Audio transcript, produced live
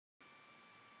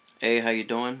Hey, how you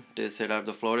doing? This is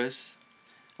Gerardo Flores.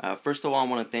 First of all, I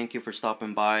want to thank you for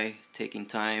stopping by, taking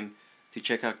time to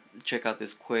check out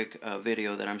this quick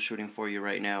video that I'm shooting for you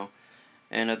right now.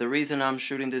 And the reason I'm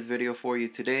shooting this video for you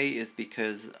today is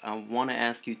because I want to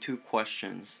ask you two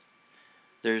questions.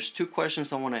 There's two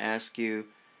questions I want to ask you,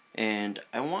 and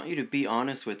I want you to be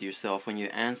honest with yourself when you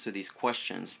answer these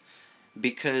questions.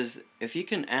 Because if you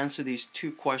can answer these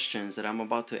two questions that I'm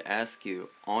about to ask you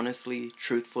honestly,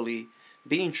 truthfully,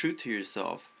 being true to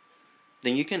yourself,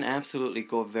 then you can absolutely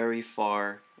go very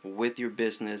far with your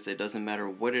business. It doesn't matter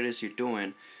what it is you're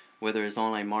doing, whether it's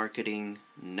online marketing,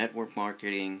 network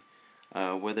marketing,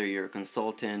 whether you're a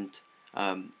consultant.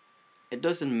 It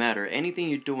doesn't matter. Anything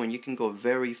you're doing, you can go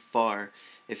very far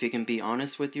if you can be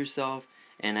honest with yourself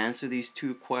and answer these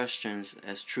two questions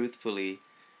as truthfully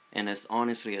and as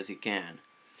honestly as you can.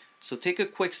 So take a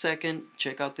quick second,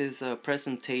 check out this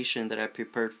presentation that I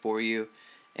prepared for you.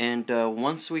 And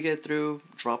once we get through,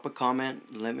 drop a comment.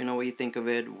 Let me know what you think of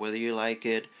it, whether you like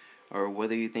it or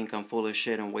whether you think I'm full of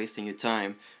shit and wasting your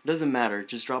time. Doesn't matter.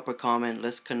 Just drop a comment.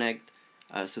 Let's connect.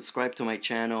 Subscribe to my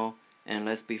channel and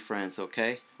let's be friends,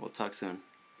 okay? We'll talk soon.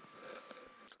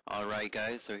 Alright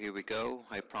guys, so here we go.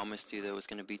 I promised you there was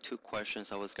going to be two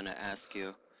questions I was going to ask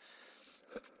you.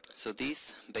 So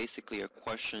these basically are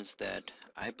questions that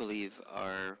I believe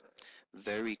are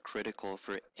very critical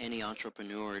for any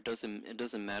entrepreneur. It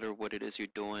doesn't matter what it is you're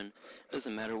doing. It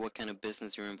doesn't matter what kind of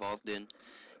business you're involved in.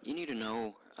 You need to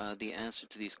know the answer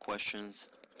to these questions,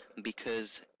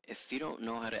 because if you don't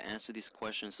know how to answer these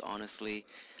questions honestly,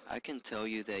 I can tell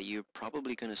you that you're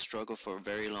probably going to struggle for a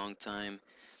very long time,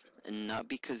 and not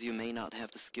because you may not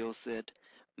have the skill set,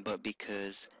 but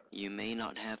because you may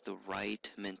not have the right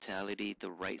mentality,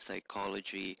 the right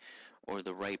psychology, or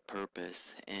the right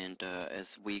purpose. And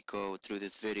as we go through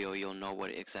this video, you'll know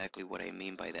exactly what I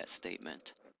mean by that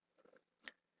statement.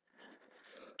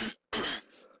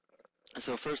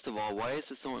 So first of all, why is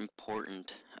it so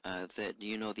important that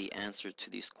you know the answer to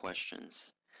these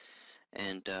questions?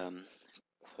 And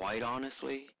quite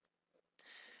honestly,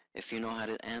 if you know how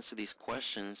to answer these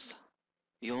questions,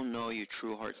 you'll know your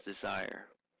true heart's desire,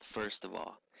 first of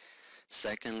all.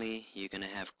 Secondly, you're going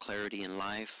to have clarity in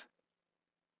life.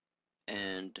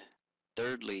 And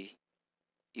thirdly,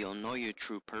 you'll know your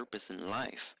true purpose in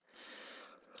life.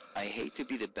 I hate to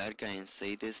be the bad guy and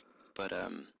say this, but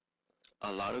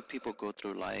a lot of people go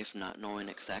through life not knowing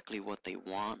exactly what they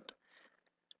want,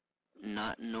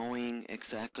 not knowing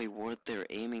exactly what they're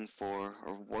aiming for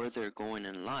or where they're going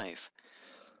in life.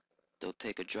 They'll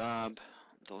take a job,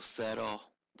 they'll settle,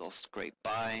 they'll scrape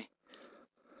by,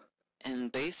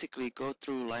 and basically go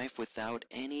through life without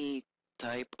any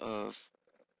type of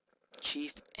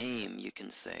chief aim, you can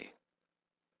say.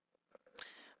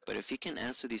 But if you can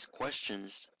answer these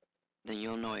questions, then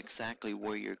you'll know exactly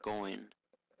where you're going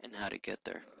and how to get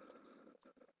there.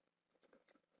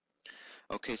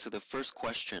 Okay, so the first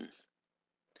question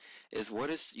is, what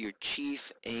is your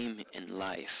chief aim in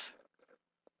life?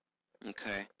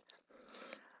 Okay,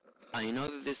 I know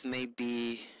that this may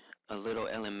be a little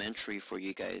elementary for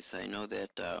you guys. I know that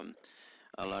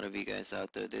a lot of you guys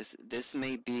out there, this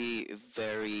may be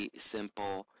very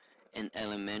simple and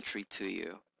elementary to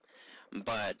you,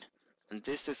 but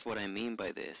this is what I mean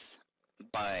by this.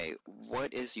 By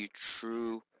what is your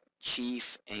true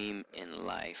chief aim in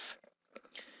life?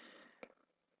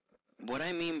 What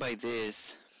I mean by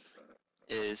this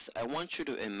is I want you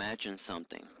to imagine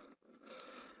something.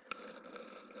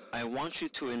 I want you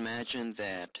to imagine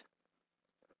that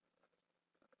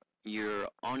you're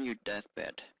on your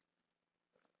deathbed.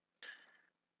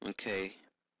 Okay,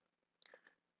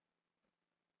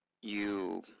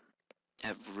 you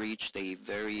have reached a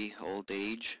very old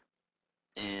age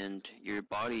and your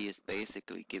body is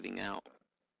basically giving out.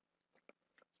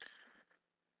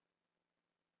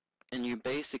 And you're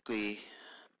basically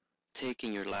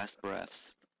taking your last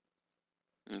breaths.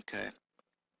 Okay.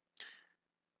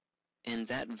 In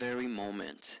that very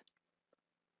moment,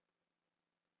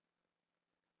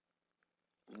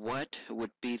 what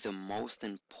would be the most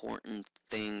important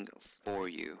thing for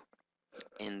you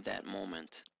in that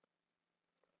moment?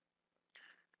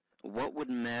 What would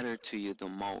matter to you the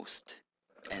most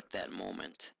at that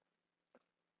moment?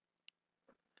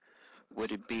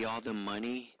 Would it be all the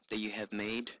money that you have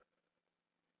made?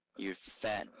 Your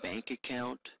fat bank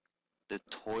account? The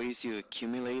toys you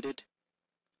accumulated?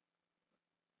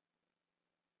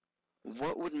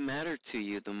 What would matter to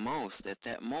you the most at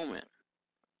that moment?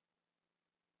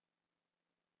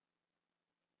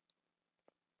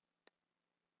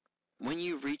 When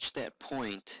you reach that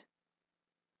point,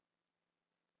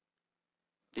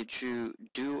 did you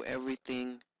do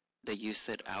everything that you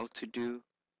set out to do?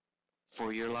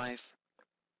 for your life?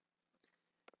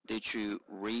 Did you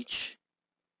reach?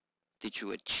 Did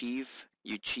you achieve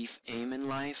your chief aim in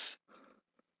life?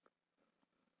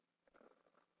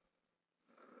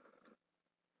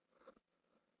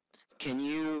 Can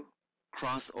you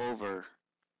cross over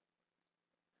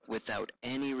without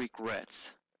any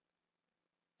regrets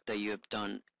that you have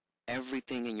done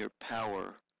everything in your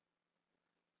power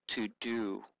to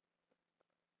do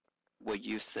what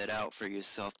you set out for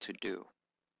yourself to do?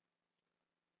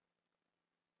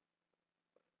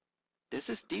 This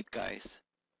is deep, guys.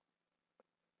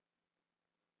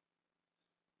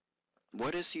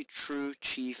 What is your true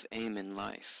chief aim in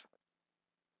life?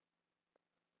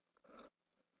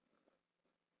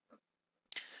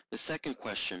 The second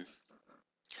question,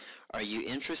 are you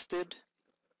interested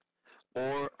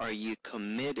or are you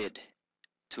committed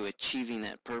to achieving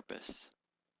that purpose?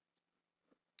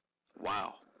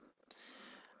 Wow.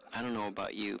 I don't know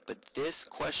about you, but this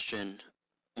question,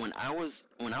 when I was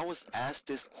asked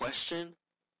this question,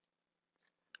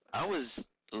 I was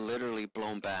literally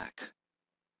blown back.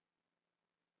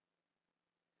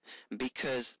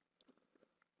 Because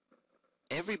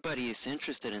everybody is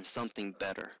interested in something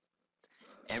better.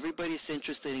 Everybody is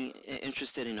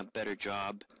interested in a better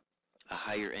job, a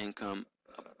higher income,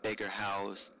 a bigger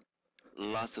house,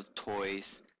 lots of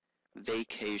toys,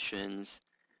 vacations,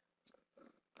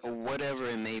 or whatever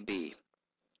it may be.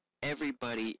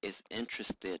 Everybody is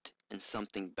interested in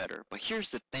something better. But here's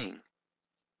the thing.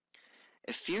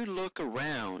 If you look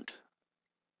around,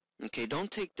 okay, don't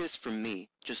take this from me,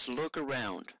 just look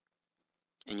around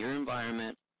in your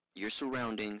environment, your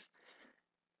surroundings,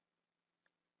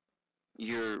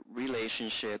 your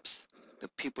relationships, the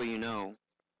people you know,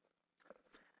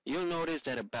 you'll notice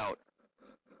that about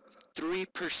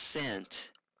 3%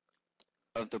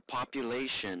 of the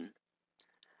population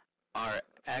are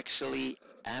actually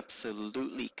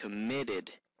absolutely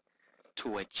committed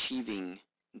to achieving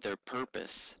their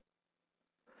purpose.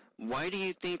 Why do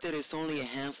you think that it's only a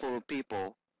handful of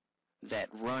people that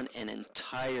run an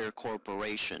entire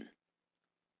corporation?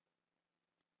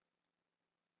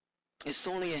 It's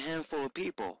only a handful of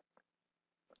people.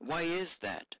 Why is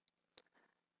that?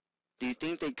 Do you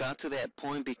think they got to that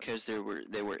point because they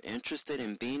were interested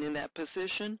in being in that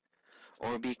position,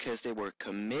 or because they were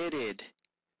committed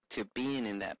to being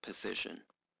in that position?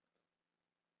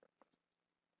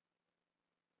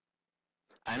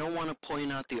 I don't want to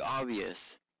point out the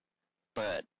obvious,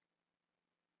 but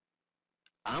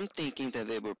I'm thinking that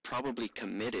they were probably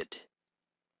committed.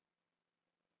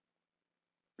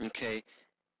 Okay?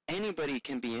 Anybody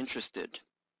can be interested,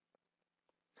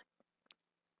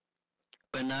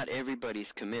 but not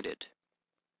everybody's committed.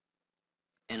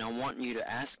 And I want you to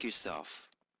ask yourself,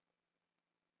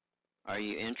 are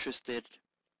you interested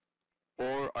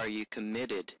or are you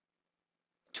committed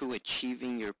to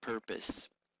achieving your purpose?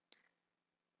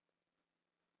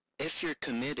 If you're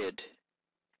committed,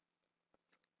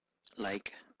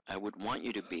 like I would want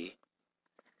you to be,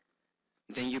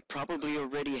 then you probably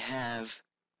already have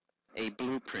a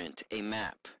blueprint, a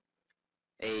map,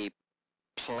 a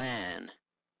plan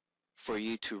for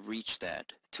you to reach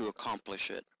that, to accomplish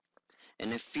it.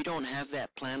 And if you don't have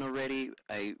that plan already,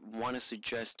 I want to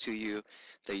suggest to you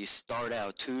that you start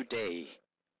out today.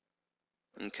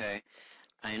 Okay?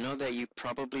 I know that you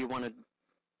probably want to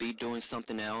be doing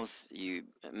something else.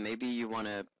 Maybe you want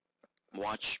to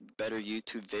watch better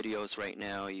YouTube videos right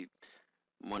now. You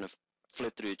want to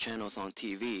flip through the channels on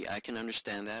TV. I can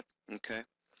understand that. Okay?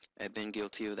 I've been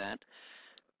guilty of that.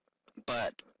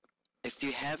 But if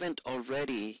you haven't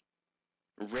already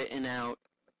written out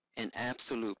an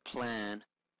absolute plan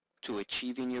to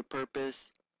achieving your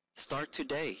purpose, start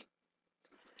today.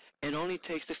 It only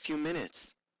takes a few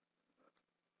minutes.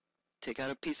 Take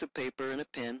out a piece of paper and a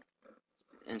pen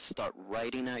and start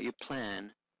writing out your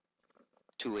plan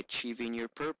to achieving your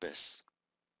purpose.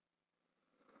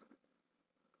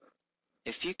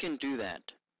 If you can do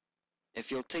that, if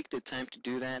you'll take the time to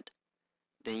do that,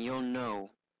 then you'll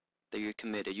know that you're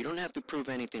committed. You don't have to prove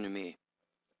anything to me.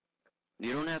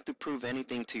 You don't have to prove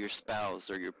anything to your spouse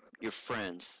or your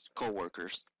friends,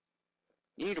 co-workers.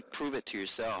 You need to prove it to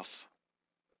yourself.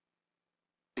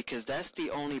 Because that's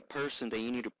the only person that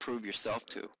you need to prove yourself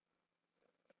to.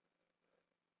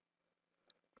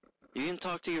 You can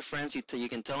talk to your friends, you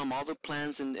can tell them all the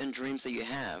plans and dreams that you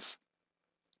have.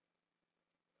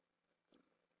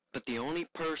 But the only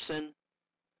person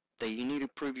that you need to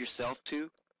prove yourself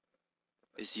to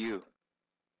is you.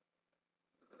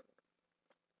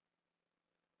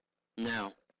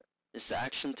 Now, it's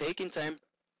action taking time.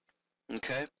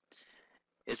 Okay?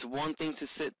 It's one thing to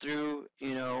sit through,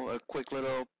 a quick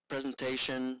little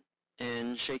presentation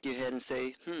and shake your head and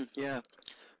say, yeah,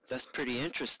 that's pretty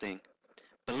interesting,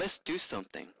 but let's do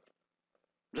something.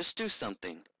 Let's do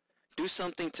something. Do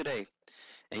something today.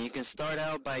 And you can start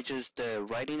out by just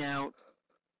writing out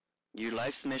your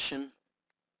life's mission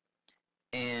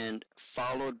and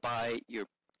followed by your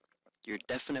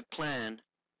definite plan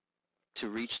to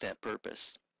reach that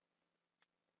purpose.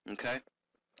 Okay?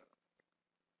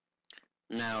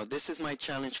 Now, this is my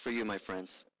challenge for you, my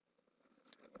friends.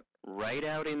 Write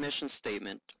out a mission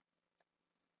statement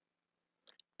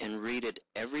and read it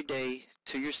every day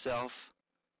to yourself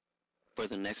for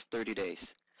the next 30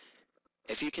 days.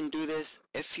 If you can do this,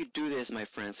 my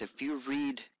friends, if you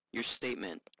read your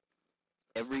statement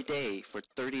every day for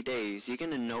 30 days, you're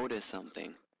going to notice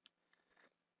something.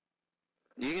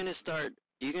 You're going to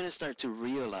start to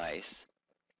realize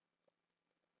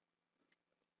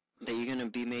that you're going to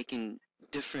be making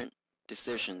different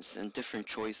decisions and different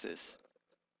choices.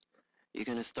 You're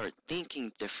going to start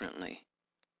thinking differently.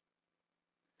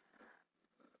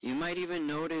 You might even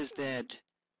notice that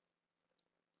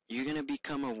you're going to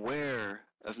become aware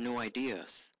of new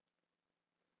ideas.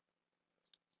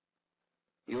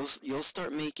 You'll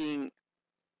start making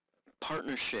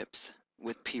partnerships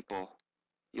with people.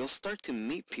 You'll start to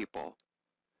meet people.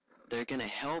 They're going to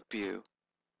help you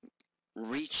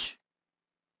reach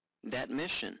that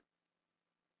mission.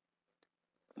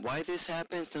 Why this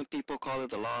happens, some people call it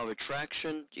the law of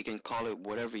attraction. You can call it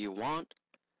whatever you want.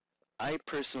 I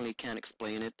personally can't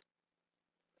explain it,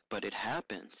 but it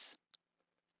happens.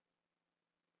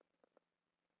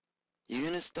 You're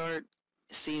going to start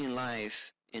seeing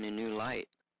life in a new light.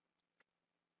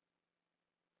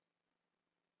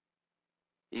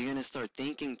 You're going to start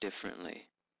thinking differently.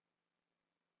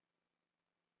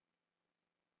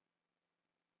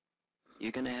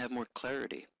 You're going to have more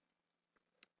clarity.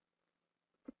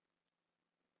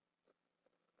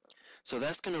 So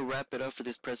that's going to wrap it up for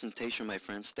this presentation, my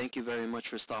friends. Thank you very much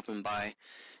for stopping by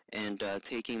and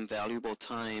taking valuable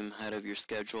time out of your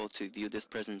schedule to view this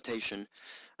presentation.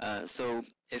 So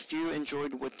if you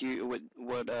enjoyed what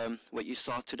you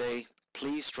saw today,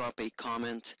 please drop a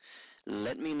comment.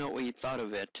 Let me know what you thought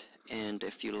of it. And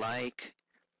if you like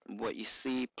what you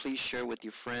see, please share with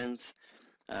your friends,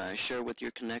 share with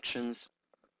your connections.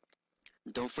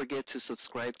 Don't forget to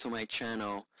subscribe to my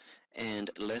channel and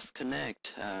let's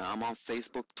connect. I'm on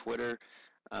Facebook, Twitter,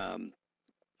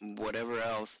 whatever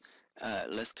else.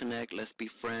 Let's connect, let's be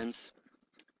friends,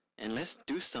 and let's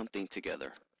do something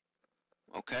together.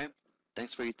 Okay?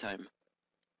 Thanks for your time.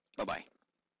 Bye-bye.